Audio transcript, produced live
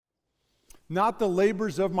Not the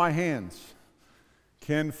labors of my hands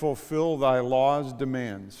can fulfill thy law's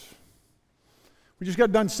demands. We just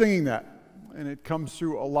got done singing that, and it comes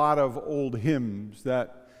through a lot of old hymns,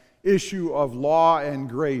 that issue of law and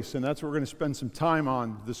grace, and that's what we're going to spend some time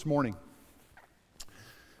on this morning.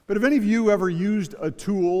 But have any of you ever used a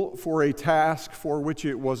tool for a task for which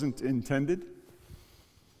it wasn't intended?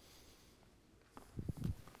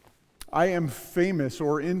 I am famous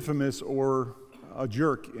or infamous or a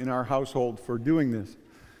jerk in our household for doing this.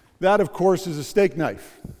 That, of course, is a steak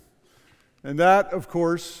knife. And that, of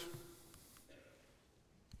course,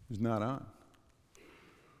 is not on.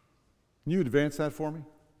 Can you advance that for me?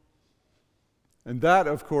 And that,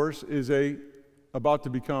 of course, is about to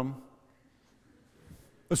become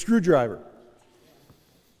a screwdriver.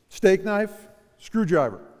 Steak knife,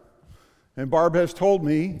 screwdriver. And Barb has told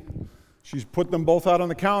me, she's put them both out on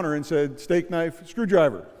the counter and said, steak knife,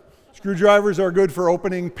 screwdriver. Screwdrivers are good for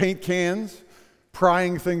opening paint cans,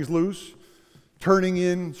 prying things loose, turning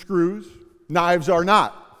in screws. Knives are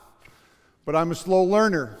not. But I'm a slow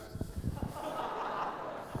learner.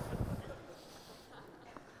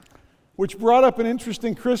 Which brought up an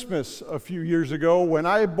interesting Christmas a few years ago when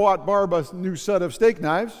I bought Barb a new set of steak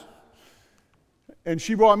knives, and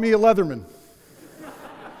she bought me a Leatherman.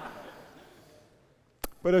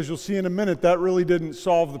 But as you'll see in a minute, that really didn't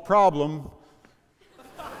solve the problem.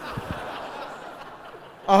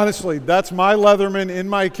 Honestly, that's my Leatherman in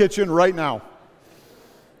my kitchen right now.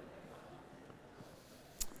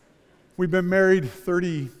 We've been married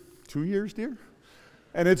 32 years, dear,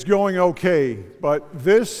 and it's going okay, but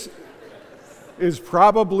this is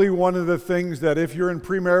probably one of the things that if you're in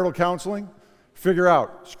premarital counseling, figure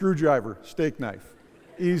out. Screwdriver, steak knife.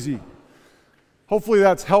 Easy. Hopefully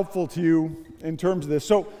that's helpful to you in terms of this.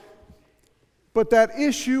 But that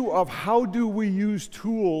issue of how do we use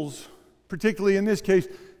tools, particularly in this case,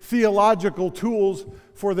 theological tools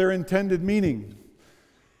for their intended meaning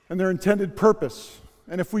and their intended purpose.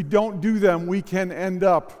 And if we don't do them, we can end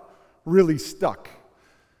up really stuck.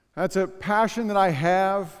 That's a passion that I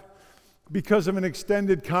have because of an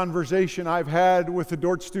extended conversation I've had with a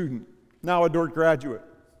Dordt student, now a Dordt graduate,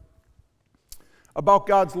 about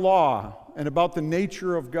God's law and about the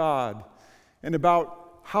nature of God and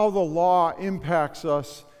about how the law impacts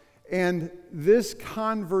us. And this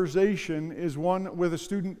conversation is one with a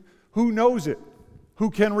student who knows it, who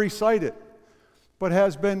can recite it, but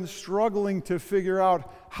has been struggling to figure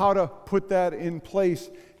out how to put that in place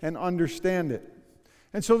and understand it.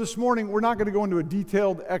 And so this morning, we're not going to go into a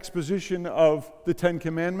detailed exposition of the Ten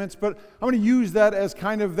Commandments, but I'm going to use that as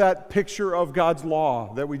kind of that picture of God's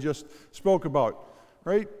law that we just spoke about,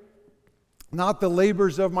 right? Not the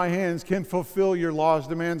labors of my hands can fulfill your law's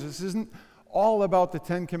demands. This isn't all about the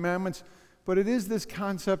Ten Commandments, but it is this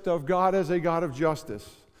concept of God as a God of justice,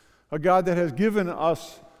 a God that has given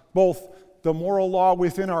us both the moral law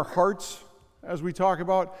within our hearts, as we talk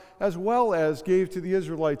about, as well as gave to the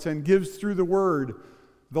Israelites and gives through the Word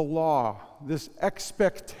the law, this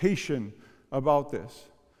expectation about this.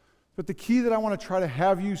 But the key that I want to try to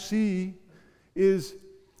have you see is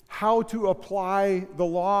how to apply the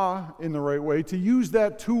law in the right way, to use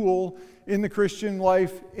that tool in the Christian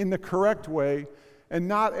life in the correct way, and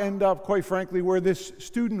not end up, quite frankly, where this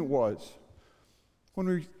student was.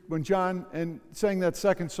 When John sang that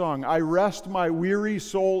second song, I rest my weary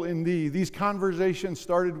soul in thee, these conversations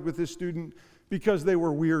started with this student because they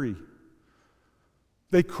were weary.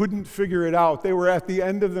 They couldn't figure it out. They were at the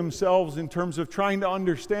end of themselves in terms of trying to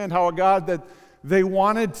understand how a God that they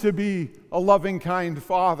wanted to be a loving, kind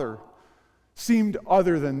Father seemed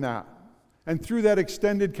other than that. And through that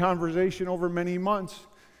extended conversation over many months,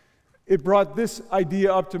 it brought this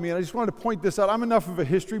idea up to me. And I just wanted to point this out. I'm enough of a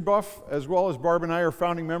history buff, as well as Barb and I are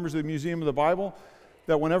founding members of the Museum of the Bible,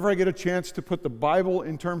 that whenever I get a chance to put the Bible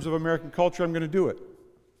in terms of American culture, I'm going to do it.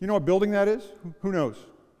 You know what building that is? Who knows?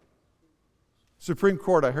 Supreme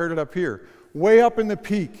Court, I heard it up here. Way up in the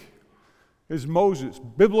peak is Moses,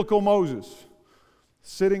 biblical Moses,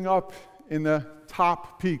 sitting up in the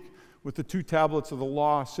top peak with the two tablets of the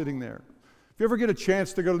law sitting there. If you ever get a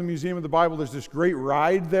chance to go to the Museum of the Bible, there's this great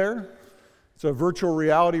ride there. It's a virtual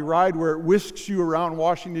reality ride where it whisks you around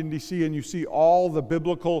Washington, D.C., and you see all the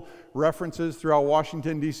biblical references throughout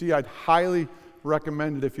Washington, D.C. I'd highly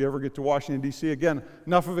recommend it if you ever get to Washington, D.C. Again,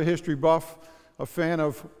 enough of a history buff, a fan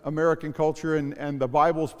of American culture and the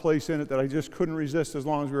Bible's place in it that I just couldn't resist as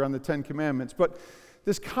long as we were on the Ten Commandments. But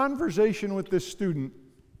this conversation with this student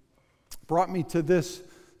brought me to this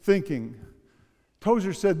thinking.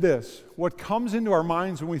 Tozer said this: what comes into our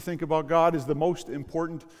minds when we think about God is the most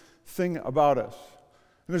important thing about us.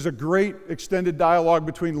 And there's a great extended dialogue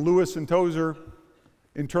between Lewis and Tozer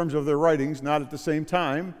in terms of their writings, not at the same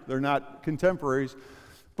time. They're not contemporaries.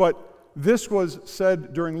 But this was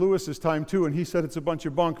said during Lewis's time too, and he said it's a bunch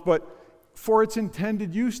of bunk. But for its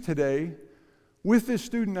intended use today, with this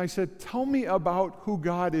student, I said, tell me about who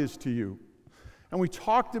God is to you. And we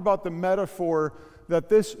talked about the metaphor that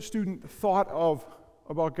this student thought of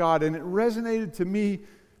about God, and it resonated to me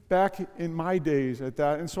back in my days at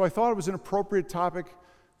that. And so I thought it was an appropriate topic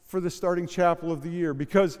for the starting chapel of the year,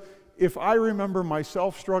 because if I remember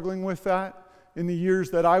myself struggling with that in the years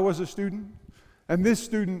that I was a student, and this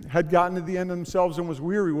student had gotten to the end of themselves and was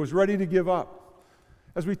weary, was ready to give up.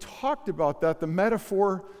 As we talked about that, the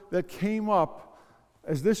metaphor that came up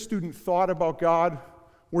as this student thought about God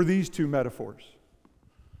were these two metaphors.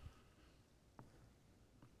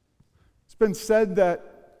 It's been said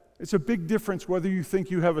that it's a big difference whether you think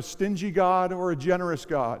you have a stingy God or a generous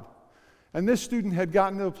God. And this student had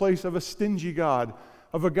gotten to the place of a stingy God,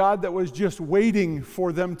 of a God that was just waiting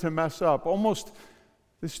for them to mess up. Almost,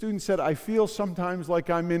 the student said, I feel sometimes like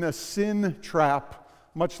I'm in a sin trap,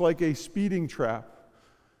 much like a speeding trap.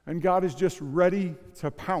 And God is just ready to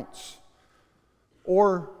pounce.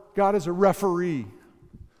 Or God is a referee.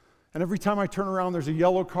 And every time I turn around, there's a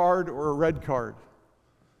yellow card or a red card.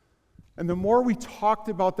 And the more we talked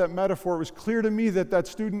about that metaphor, it was clear to me that that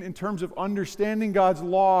student, in terms of understanding God's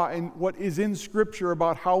law and what is in Scripture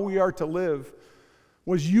about how we are to live,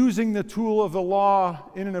 was using the tool of the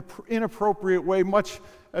law in an inappropriate way, much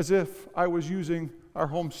as if I was using our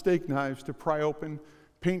home steak knives to pry open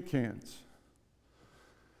paint cans.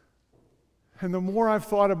 And the more I've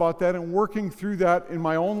thought about that and working through that in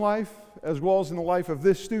my own life, as well as in the life of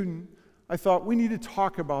this student, I thought we need to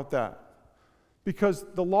talk about that. Because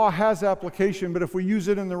the law has application, but if we use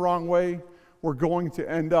it in the wrong way, we're going to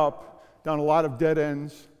end up down a lot of dead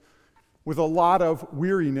ends with a lot of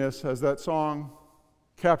weariness, as that song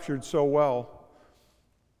captured so well.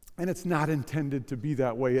 And it's not intended to be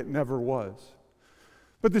that way. It never was.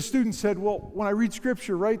 But the student said, well, when I read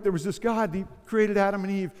Scripture, right, there was this God, He created Adam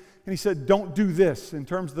and Eve, and He said, don't do this in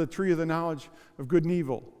terms of the tree of the knowledge of good and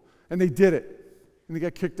evil. And they did it, and they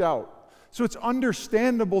got kicked out. So it's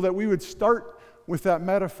understandable that we would start with that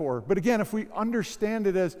metaphor. But again, if we understand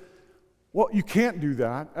it as, well, you can't do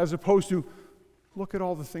that, as opposed to, look at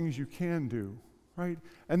all the things you can do, right?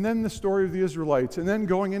 And then the story of the Israelites, and then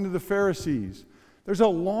going into the Pharisees. There's a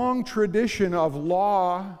long tradition of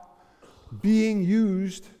law being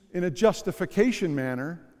used in a justification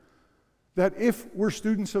manner that if we're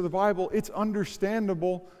students of the Bible, it's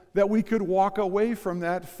understandable that we could walk away from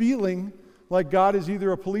that feeling like God is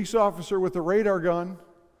either a police officer with a radar gun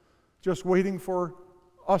just waiting for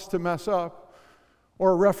us to mess up,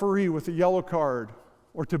 or a referee with a yellow card,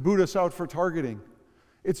 or to boot us out for targeting.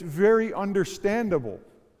 It's very understandable.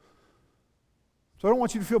 So I don't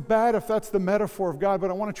want you to feel bad if that's the metaphor of God, but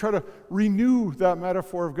I want to try to renew that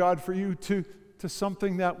metaphor of God for you to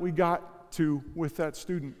something that we got to with that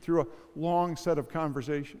student through a long set of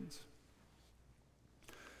conversations.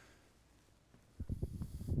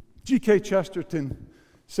 G.K. Chesterton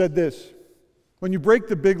said this: when you break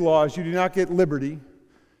the big laws, you do not get liberty,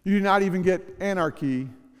 you do not even get anarchy,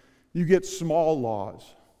 you get small laws.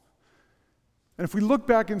 And if we look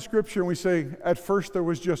back in Scripture and we say, at first there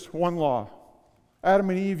was just one law. Adam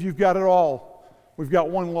and Eve, you've got it all. We've got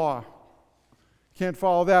one law. Can't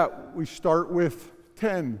follow that, we start with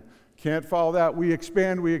 10. Can't follow that, we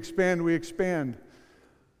expand, we expand, we expand.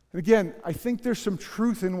 And again, I think there's some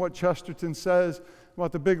truth in what Chesterton says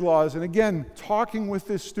about the big laws. And again, talking with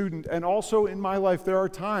this student, and also in my life, there are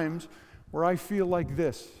times where I feel like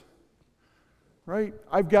this, right?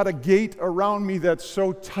 I've got a gate around me that's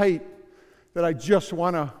so tight that I just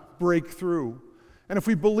want to break through. And if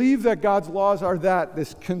we believe that God's laws are that,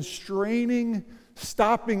 this constraining,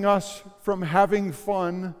 stopping us from having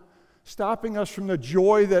fun, stopping us from the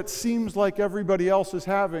joy that seems like everybody else is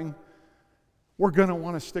having, we're going to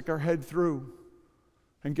want to stick our head through.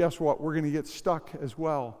 And guess what? We're going to get stuck as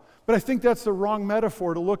well. But I think that's the wrong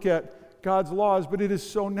metaphor to look at God's laws, but it is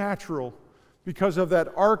so natural because of that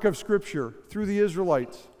arc of Scripture through the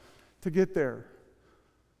Israelites to get there.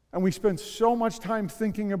 And we spend so much time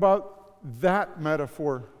thinking about that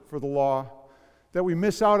metaphor for the law that we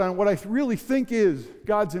miss out on what I really think is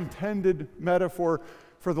God's intended metaphor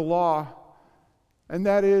for the law, and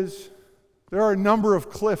that is there are a number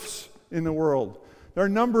of cliffs in the world. There are a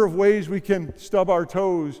number of ways we can stub our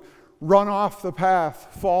toes, run off the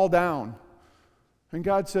path, fall down. And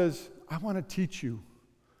God says, I want to teach you.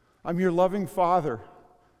 I'm your loving Father.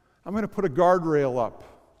 I'm going to put a guardrail up.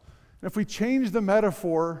 And if we change the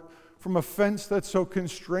metaphor from a fence that's so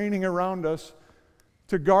constraining around us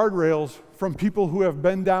to guardrails from people who have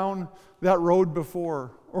been down that road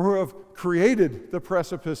before or who have created the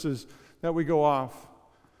precipices that we go off,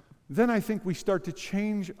 then I think we start to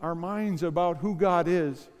change our minds about who God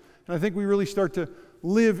is. And I think we really start to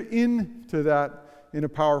live into that in a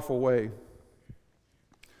powerful way.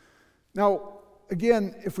 Now,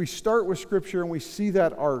 again, if we start with Scripture and we see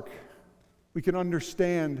that arc, we can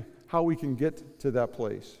understand how we can get to that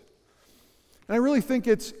place. And I really think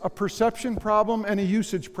it's a perception problem and a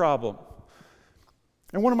usage problem.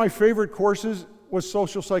 And one of my favorite courses was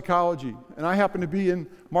social psychology, and I happen to be in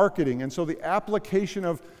marketing, and so the application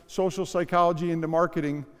of social psychology into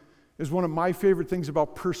marketing is one of my favorite things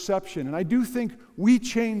about perception. And I do think we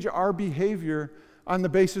change our behavior on the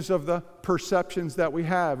basis of the perceptions that we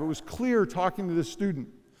have. It was clear talking to this student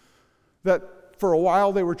that for a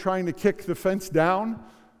while they were trying to kick the fence down.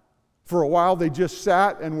 For a while they just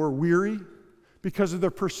sat and were weary because of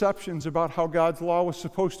their perceptions about how God's law was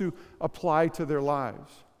supposed to apply to their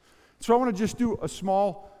lives. So I want to just do a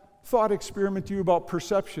small thought experiment to you about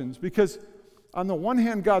perceptions, because on the one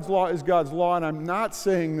hand, God's law is God's law, and I'm not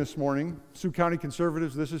saying this morning, Sioux County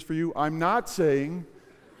conservatives, this is for you, I'm not saying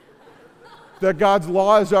that God's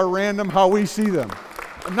laws are random how we see them.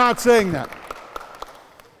 I'm not saying that.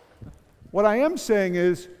 What I am saying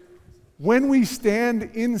is, when we stand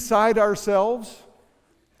inside ourselves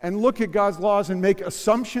and look at God's laws and make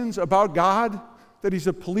assumptions about God, that He's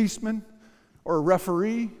a policeman or a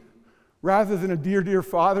referee, rather than a dear, dear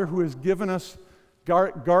Father who has given us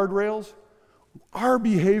guardrails, our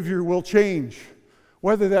behavior will change.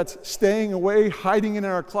 Whether that's staying away, hiding in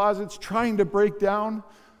our closets, trying to break down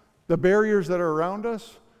the barriers that are around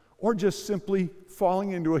us, or just simply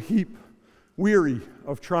falling into a heap, weary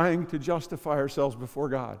of trying to justify ourselves before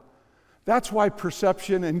God. That's why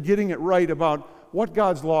perception and getting it right about what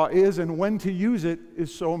God's law is and when to use it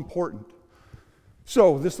is so important.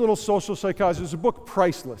 So, this little social psychology is a book,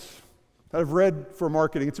 Priceless, that I've read for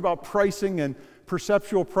marketing. It's about pricing and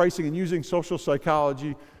perceptual pricing and using social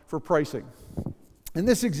psychology for pricing. And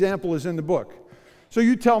this example is in the book. So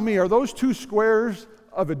you tell me, are those two squares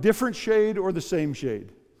of a different shade or the same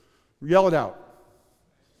shade? Yell it out.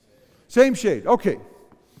 Same shade. Okay.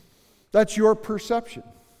 That's your perception.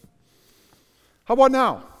 How about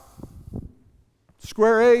now?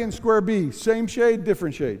 Square A and square B, same shade,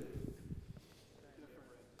 different shade?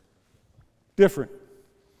 Different.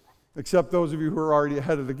 Except those of you who are already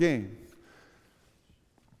ahead of the game.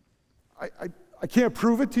 I can't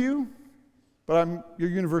prove it to you, but I'm your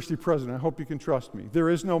university president. I hope you can trust me. There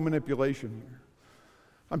is no manipulation here.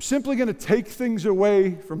 I'm simply going to take things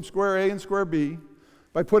away from square A and square B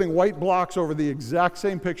by putting white blocks over the exact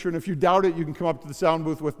same picture, and if you doubt it, you can come up to the sound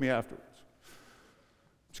booth with me afterwards.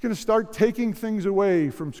 I'm just going to start taking things away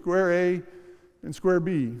from square A and square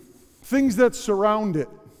B, things that surround it,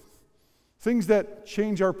 things that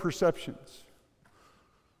change our perceptions.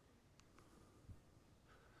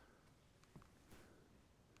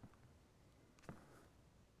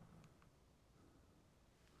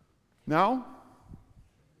 Now,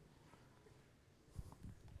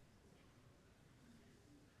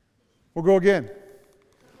 we'll go again.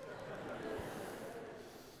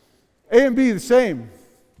 A and B the same.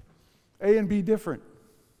 A and B different.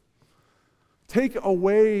 Take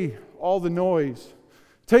away all the noise.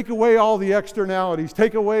 Take away all the externalities.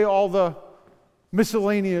 Take away all the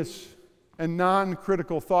miscellaneous and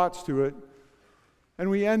non-critical thoughts to it. And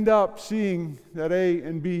we end up seeing that A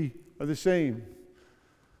and B are the same.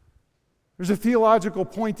 There's a theological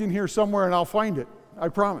point in here somewhere, and I'll find it. I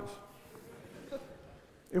promise.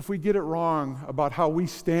 If we get it wrong about how we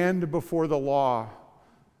stand before the law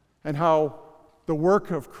and how the work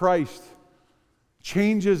of Christ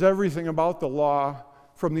changes everything about the law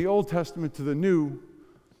from the Old Testament to the New,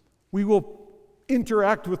 we will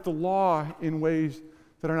interact with the law in ways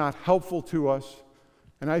that are not helpful to us,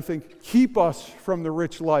 and I think keep us from the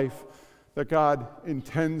rich life that God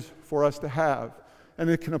intends for us to have. And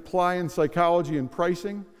it can apply in psychology and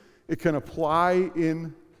pricing. It can apply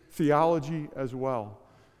in theology as well.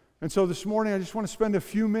 And so this morning, I just want to spend a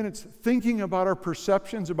few minutes thinking about our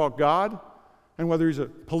perceptions about God and whether He's a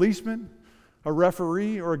policeman, a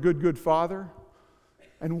referee, or a good father,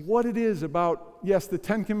 and what it is about, yes, the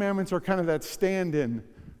Ten Commandments are kind of that stand-in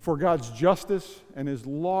for God's justice and His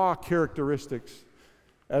law characteristics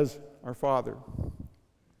as our Father.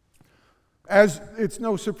 As it's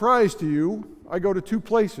no surprise to you, I go to two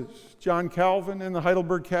places, John Calvin and the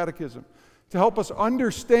Heidelberg Catechism, to help us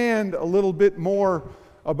understand a little bit more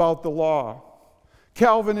about the law.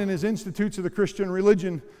 Calvin, in his Institutes of the Christian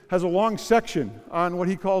Religion, has a long section on what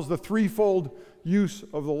he calls the threefold use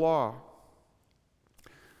of the law.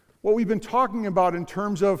 What we've been talking about in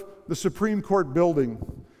terms of the Supreme Court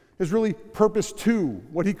building is really purpose 2,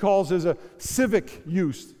 what he calls as a civic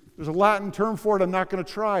use. There's a Latin term for it, I'm not going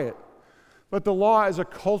to try it. But the law is a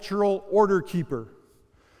cultural order keeper.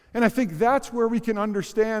 And I think that's where we can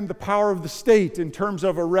understand the power of the state in terms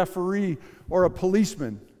of a referee or a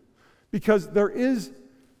policeman. Because there is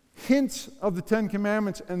hints of the Ten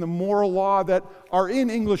Commandments and the moral law that are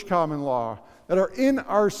in English common law, that are in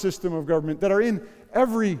our system of government, that are in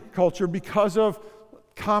every culture because of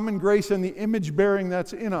common grace and the image bearing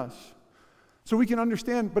that's in us. So we can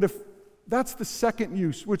understand, but if that's the second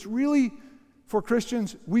use, which really, for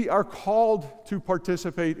Christians, we are called to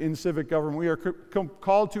participate in civic government. We are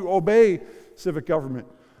called to obey civic government.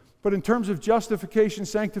 But in terms of justification,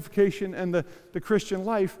 sanctification, and the Christian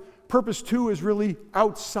life, purpose 2 is really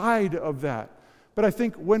outside of that. But I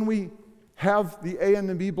think when we have the A and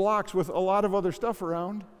the B blocks with a lot of other stuff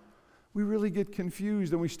around, we really get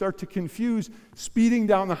confused, and we start to confuse speeding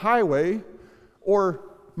down the highway or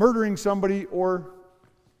murdering somebody or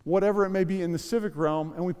whatever it may be in the civic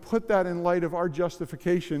realm, and we put that in light of our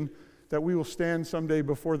justification that we will stand someday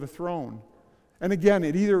before the throne. And again,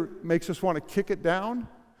 it either makes us want to kick it down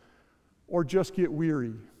or just get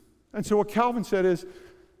weary. And so what Calvin said is,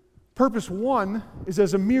 purpose 1 is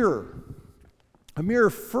as a mirror. A mirror,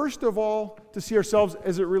 first of all, to see ourselves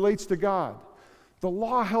as it relates to God. The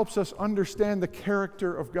law helps us understand the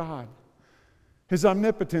character of God, His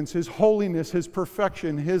omnipotence, His holiness, His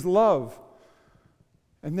perfection, His love.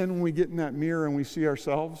 And then when we get in that mirror and we see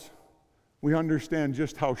ourselves, we understand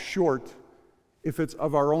just how short, if it's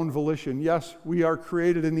of our own volition. Yes, we are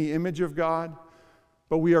created in the image of God,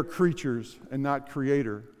 but we are creatures and not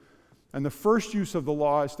creator. And the first use of the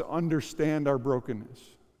law is to understand our brokenness,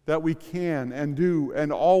 that we can and do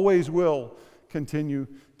and always will continue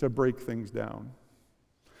to break things down.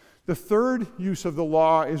 The third use of the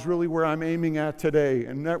law is really where I'm aiming at today,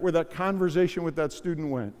 and where that conversation with that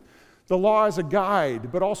student went. The law is a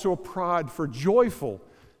guide, but also a prod for joyful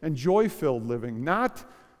and joy-filled living, not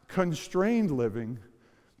constrained living,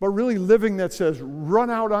 but really living that says,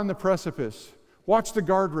 run out on the precipice, watch the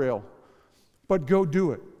guardrail, but go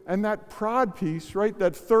do it. And that prod piece, right,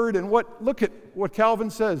 that third, and look at what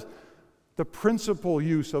Calvin says, the principal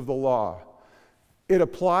use of the law. It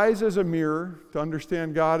applies as a mirror to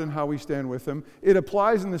understand God and how we stand with Him. It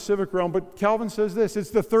applies in the civic realm, but Calvin says this,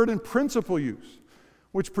 it's the third and principal use,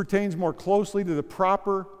 which pertains more closely to the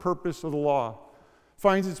proper purpose of the law,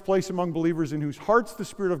 finds its place among believers in whose hearts the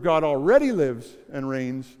Spirit of God already lives and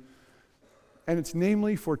reigns, and it's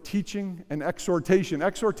namely for teaching and exhortation.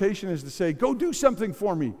 Exhortation is to say, go do something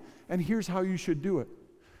for me, and here's how you should do it,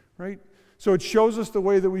 right? So it shows us the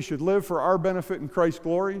way that we should live for our benefit and Christ's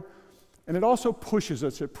glory, and it also pushes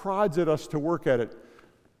us, it prods at us to work at it.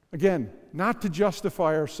 Again, not to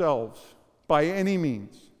justify ourselves by any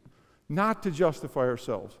means, not to justify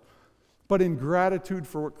ourselves, but in gratitude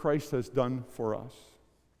for what Christ has done for us.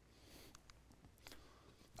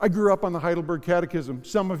 I grew up on the Heidelberg Catechism.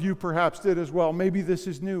 Some of you perhaps did as well. Maybe this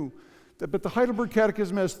is new. But the Heidelberg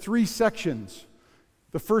Catechism has 3 sections.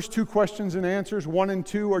 The first 2 questions and answers, 1 and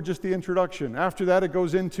 2, are just the introduction. After that, it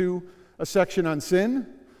goes into a section on sin,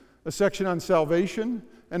 a section on salvation,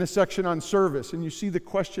 and a section on service. And you see the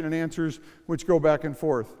question and answers which go back and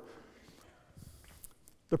forth.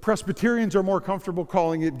 The Presbyterians are more comfortable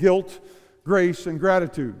calling it guilt, grace, and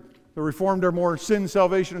gratitude. The Reformed are more sin,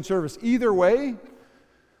 salvation, and service. Either way,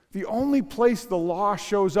 the only place the law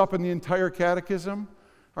shows up in the entire catechism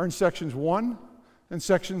are in sections 1 and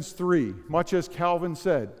sections 3, much as Calvin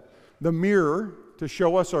said. The mirror to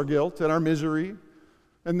show us our guilt and our misery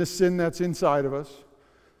and the sin that's inside of us.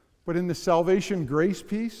 But in the salvation grace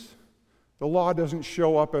piece, the law doesn't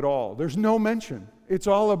show up at all. There's no mention. It's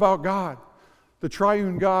all about God, the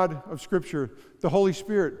triune God of Scripture, the Holy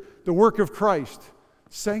Spirit, the work of Christ,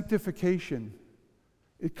 sanctification.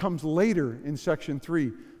 It comes later in section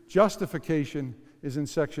 3. Justification is in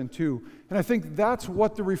section 2. And I think that's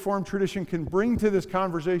what the Reformed tradition can bring to this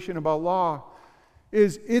conversation about law,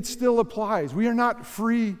 is it still applies. We are not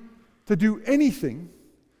free to do anything.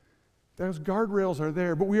 Those guardrails are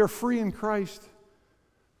there, but we are free in Christ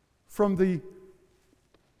from the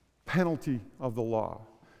penalty of the law.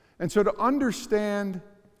 And so to understand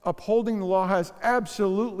upholding the law has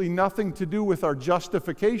absolutely nothing to do with our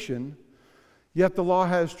justification, yet the law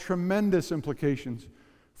has tremendous implications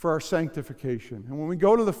for our sanctification. And when we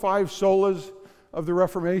go to the 5 solas of the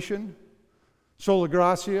Reformation, sola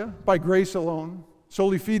gratia, by grace alone,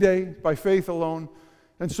 soli fide, by faith alone,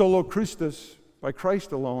 and solo Christus, by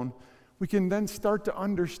Christ alone, we can then start to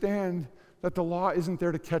understand that the law isn't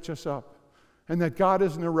there to catch us up. and that God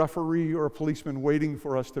isn't a referee or a policeman waiting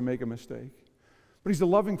for us to make a mistake. But He's a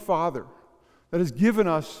loving Father that has given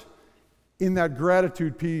us, in that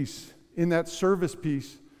gratitude piece, in that service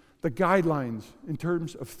piece, the guidelines in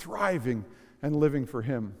terms of thriving and living for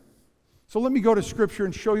Him. So let me go to Scripture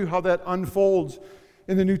and show you how that unfolds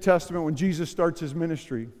in the New Testament when Jesus starts His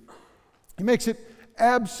ministry. He makes it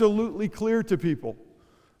absolutely clear to people,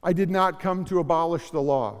 I did not come to abolish the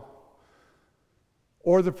law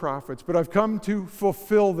or the prophets, but I've come to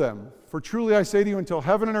fulfill them. For truly I say to you, until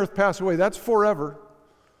heaven and earth pass away, that's forever,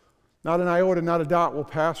 not an iota, not a dot will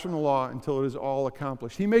pass from the law until it is all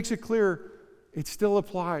accomplished. He makes it clear it still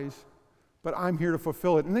applies, but I'm here to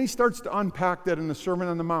fulfill it. And then he starts to unpack that in the Sermon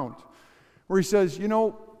on the Mount, where he says,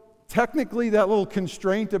 technically that little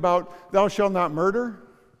constraint about thou shalt not murder,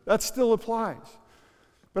 that still applies.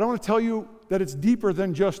 But I want to tell you that it's deeper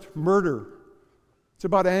than just murder. It's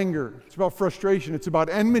about anger. It's about frustration. It's about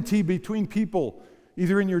enmity between people,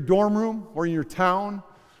 either in your dorm room or in your town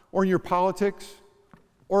or in your politics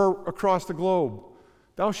or across the globe.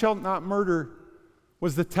 Thou shalt not murder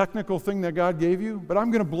was the technical thing that God gave you, but I'm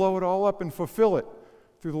going to blow it all up and fulfill it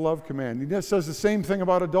through the love command. He says the same thing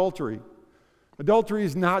about adultery. Adultery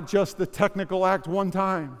is not just the technical act one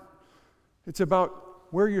time. It's about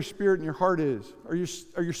where your spirit and your heart is. Are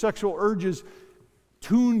your sexual urges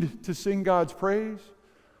tuned to sing God's praise,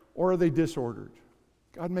 or are they disordered?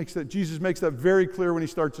 Jesus makes that very clear when he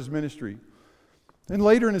starts his ministry. And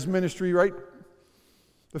later in his ministry, right,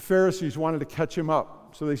 the Pharisees wanted to catch him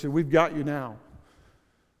up. So they said, we've got you now.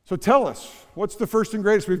 So tell us, what's the first and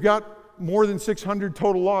greatest? We've got more than 600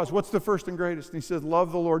 total laws. What's the first and greatest? And he said,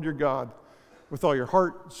 love the Lord your God with all your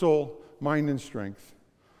heart, soul, mind, and strength.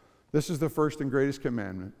 This is the first and greatest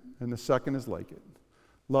commandment, and the second is like it.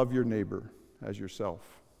 Love your neighbor as yourself.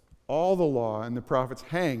 All the law and the prophets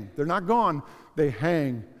hang. They're not gone. They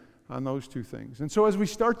hang on those two things. And so as we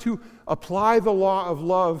start to apply the law of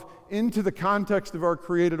love into the context of our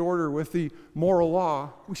created order with the moral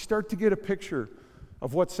law, we start to get a picture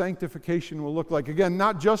of what sanctification will look like. Again,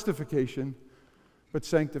 not justification, but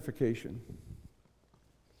sanctification.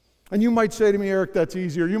 And you might say to me, Eric, that's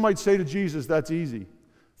easy. Or you might say to Jesus, that's easy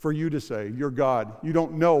for you to say. You're God. You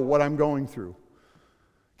don't know what I'm going through.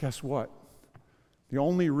 Guess what? The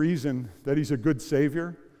only reason that he's a good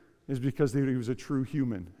Savior is because he was a true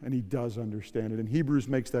human, and he does understand it. And Hebrews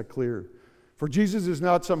makes that clear. For Jesus is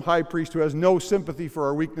not some high priest who has no sympathy for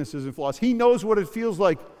our weaknesses and flaws. He knows what it feels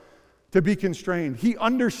like to be constrained. He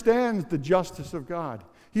understands the justice of God.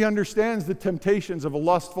 He understands the temptations of a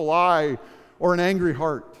lustful eye or an angry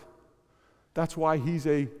heart. That's why he's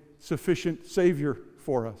a sufficient Savior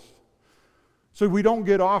for us. So we don't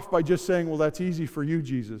get off by just saying, well, that's easy for you,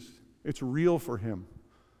 Jesus. It's real for him.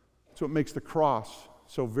 That's what makes the cross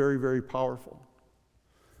so very, very powerful.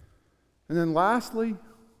 And then lastly,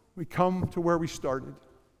 we come to where we started.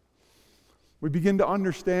 We begin to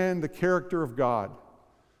understand the character of God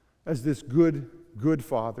as this good, good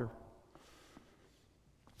Father.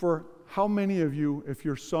 For how many of you, if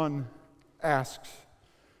your son asks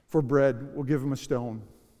for bread, will give him a stone?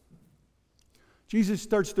 Jesus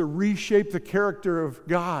starts to reshape the character of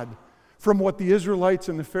God from what the Israelites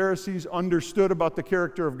and the Pharisees understood about the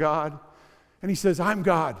character of God. And he says, I'm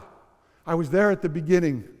God. I was there at the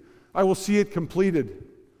beginning. I will see it completed.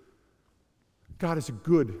 God is a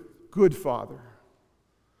good, good Father.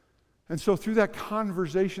 And so through that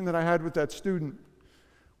conversation that I had with that student,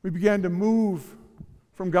 we began to move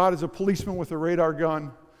from God as a policeman with a radar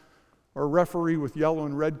gun or a referee with yellow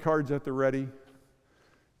and red cards at the ready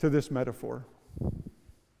to this metaphor.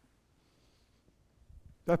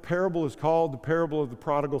 That parable is called the parable of the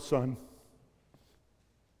prodigal son.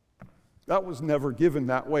 That was never given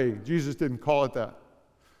that way. Jesus didn't call it that.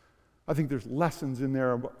 I think there's lessons in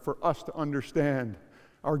there for us to understand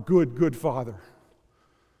our good, good Father.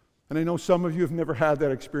 And I know some of you have never had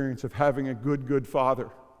that experience of having a good, good Father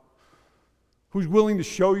who's willing to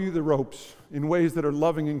show you the ropes in ways that are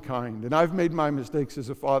loving and kind. And I've made my mistakes as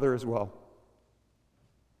a father as well.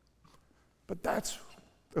 But that's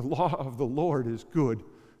the law of the Lord is good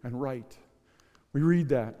and right. We read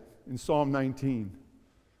that in Psalm 19.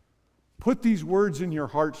 Put these words in your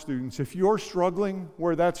heart, students. If you're struggling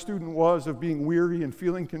where that student was of being weary and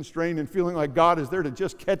feeling constrained and feeling like God is there to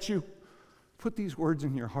just catch you, put these words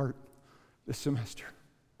in your heart this semester.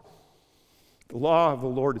 The law of the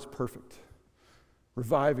Lord is perfect,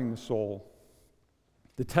 reviving the soul.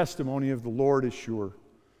 The testimony of the Lord is sure,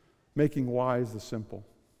 making wise the simple.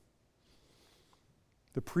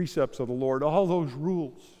 The precepts of the Lord, all those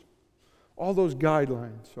rules, all those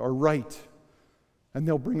guidelines are right, and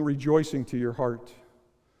they'll bring rejoicing to your heart.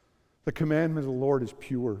 The commandment of the Lord is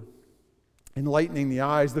pure, enlightening the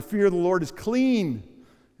eyes. The fear of the Lord is clean,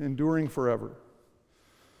 enduring forever.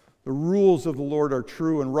 The rules of the Lord are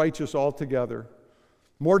true and righteous altogether.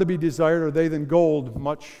 More to be desired are they than gold,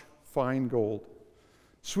 much fine gold.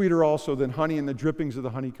 Sweeter also than honey and the drippings of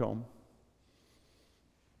the honeycomb.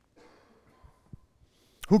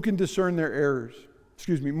 Who can discern their errors?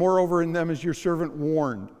 Moreover, in them is your servant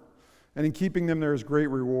warned, and in keeping them there is great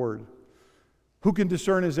reward. Who can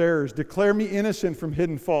discern his errors? Declare me innocent from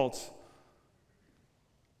hidden faults.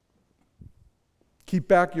 Keep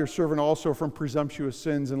back your servant also from presumptuous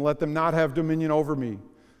sins, and let them not have dominion over me.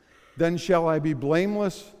 Then shall I be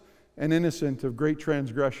blameless and innocent of great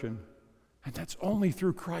transgression. And that's only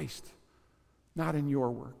through Christ, not in your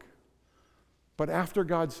work. But after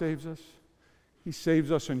God saves us, He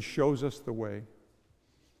saves us and shows us the way.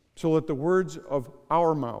 So let the words of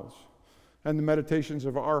our mouths and the meditations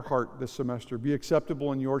of our heart this semester be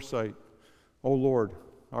acceptable in your sight, O Lord,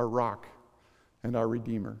 our rock and our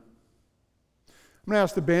Redeemer. I'm going to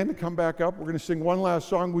ask the band to come back up. We're going to sing one last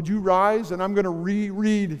song. Would you rise? And I'm going to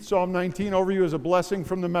reread Psalm 19 over you as a blessing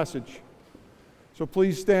from the Message. So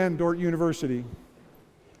please stand, Dordt University.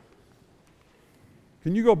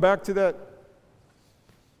 Can you go back to that?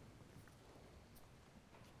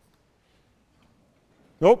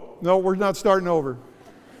 Nope, no, we're not starting over.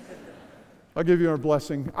 I'll give you a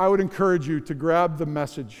blessing. I would encourage you to grab the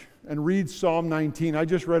Message and read Psalm 19. I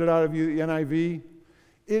just read it out of the NIV.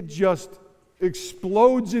 It just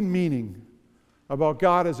explodes in meaning about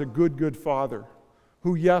God as a good, good Father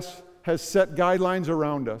who, yes, has set guidelines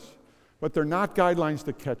around us, but they're not guidelines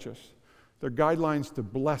to catch us. They're guidelines to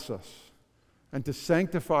bless us and to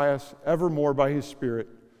sanctify us evermore by His Spirit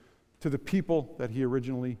to the people that He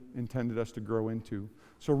originally intended us to grow into.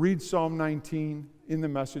 So read Psalm 19 in the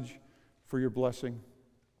Message for your blessing.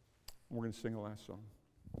 We're going to sing a last song.